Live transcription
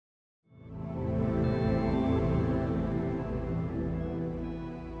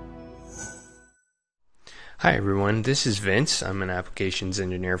Hi everyone, this is Vince. I'm an applications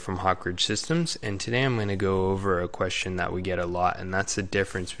engineer from Hawk Ridge Systems, and today I'm going to go over a question that we get a lot, and that's the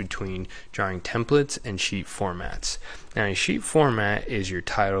difference between drawing templates and sheet formats. Now, a sheet format is your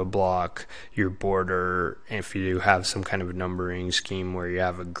title block, your border, if you have some kind of a numbering scheme where you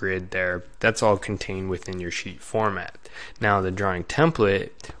have a grid there, that's all contained within your sheet format. Now, the drawing template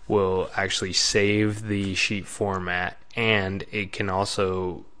will actually save the sheet format, and it can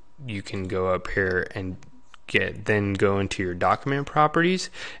also, you can go up here and then go into your document properties,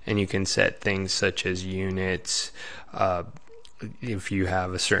 and you can set things such as units. If you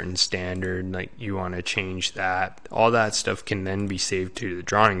have a certain standard, like you want to change that, all that stuff can then be saved to the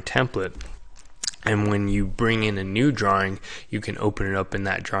drawing template. And when you bring in a new drawing, you can open it up in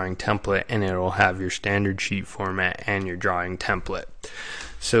that drawing template, and it'll have your standard sheet format and your drawing template.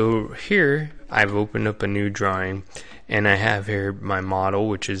 So here I've opened up a new drawing, and I have here my model,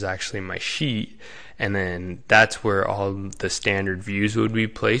 which is actually my sheet, and then that's where all the standard views would be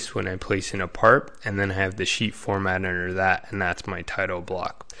placed when I place in a part, and then I have the sheet format under that, and that's my title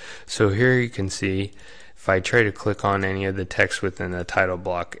block. So here you can see if I try to click on any of the text within the title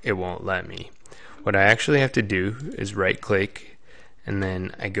block, it won't let me. What I actually have to do is right click, and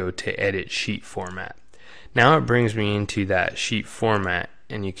then I go to edit sheet format. Now it brings me into that sheet format,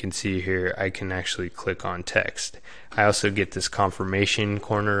 and you can see here I can actually click on text. I also get this confirmation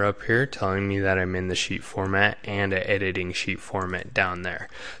corner up here telling me that I'm in the sheet format and an editing sheet format down there.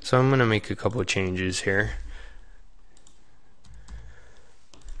 So I'm going to make a couple of changes here.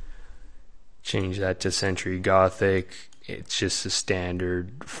 Change that to Century Gothic. It's just a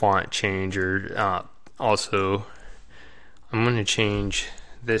standard font changer. Also, I'm going to change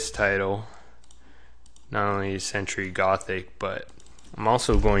this title not only Century Gothic, but I'm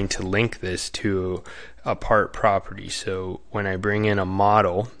also going to link this to a part property. So when I bring in a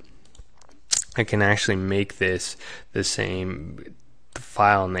model, I can actually make this the same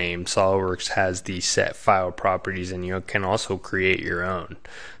file name. SolidWorks has these set file properties, and you can also create your own.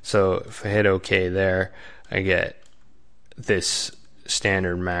 So if I hit OK there, I get this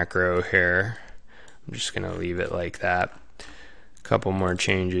standard macro here. I'm just going to leave it like that. A couple more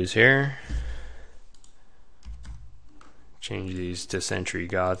changes here. Change these to Century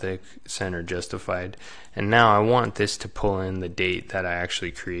Gothic, center justified, and now I want this to pull in the date that I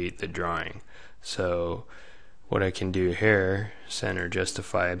actually create the drawing. So what I can do here, center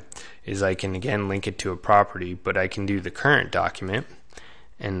justified, is I can again link it to a property, but I can do the current document,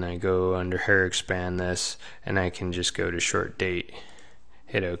 and I go under here, expand this, and I can just go to short date,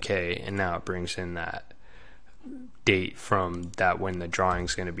 hit OK, and now it brings in that date from that when the drawing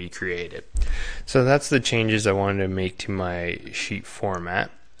is going to be created. So that's the changes I wanted to make to my sheet format.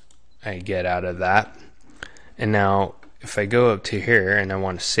 I get out of that, and now if I go up to here and I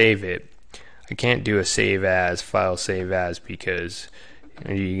want to save it, I can't do a save as, file save as, because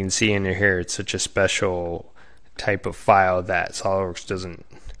you can see in here it's such a special type of file that SolidWorks doesn't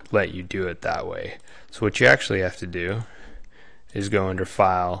let you do it that way. So what you actually have to do is go under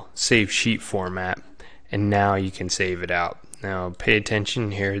File, Save Sheet Format, and now you can save it out. Now pay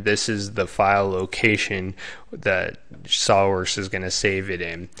attention here, this is the file location that SolidWorks is going to save it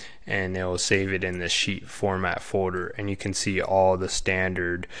in, and it will save it in the sheet format folder, and you can see all the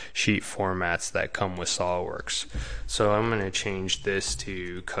standard sheet formats that come with SolidWorks. So I'm going to change this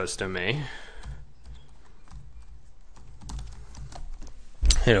to Custom A.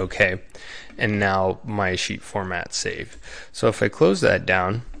 Hit OK, and now my sheet format's saved. So if I close that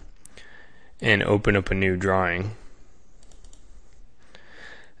down and open up a new drawing,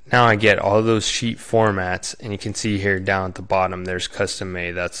 now I get all those sheet formats, and you can see here down at the bottom there's Custom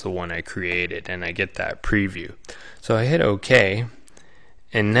A, that's the one I created, and I get that preview. So I hit OK,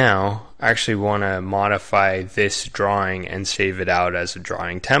 and now I actually want to modify this drawing and save it out as a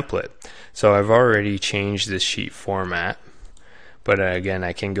drawing template. So I've already changed this sheet format, but again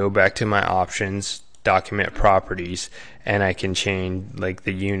I can go back to my options, document properties, and I can change like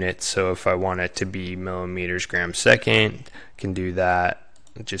the units. So if I want it to be millimeters gram second, I can do that,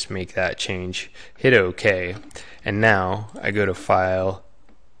 just make that change, hit OK, and now I go to File,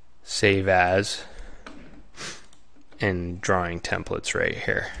 Save As, and Drawing Templates right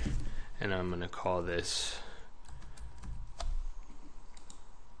here, and I'm going to call this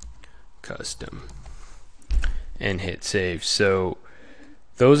Custom, and hit Save. So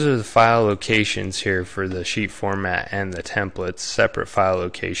those are the file locations here for the sheet format and the templates, separate file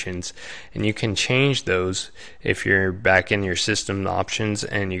locations, and you can change those if you're back in your system options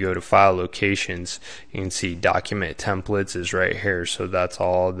and you go to file locations. You can see document templates is right here, so that's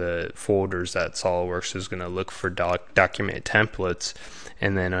all the folders that SolidWorks is going to look for document templates,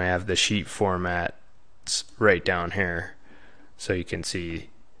 and then I have the sheet format It's right down here, so you can see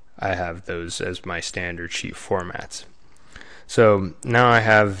I have those as my standard sheet formats. So now I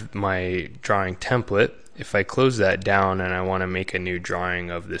have my drawing template. If I close that down and I want to make a new drawing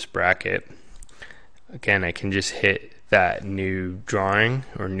of this bracket, again, I can just hit that new drawing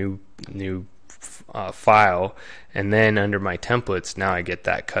or new file, and then under my templates, now I get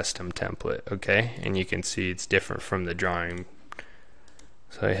that custom template. Okay, and you can see it's different from the drawing.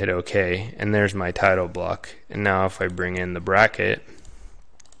 So I hit OK, and there's my title block. And now if I bring in the bracket,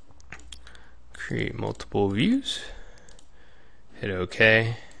 create multiple views, hit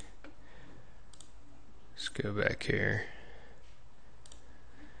OK. Let's go back here.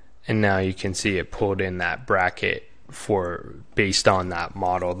 And now you can see it pulled in that bracket based on that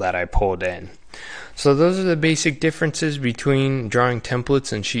model that I pulled in. So those are the basic differences between drawing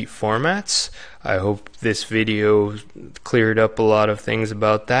templates and sheet formats. I hope this video cleared up a lot of things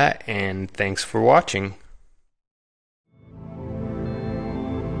about that, and thanks for watching.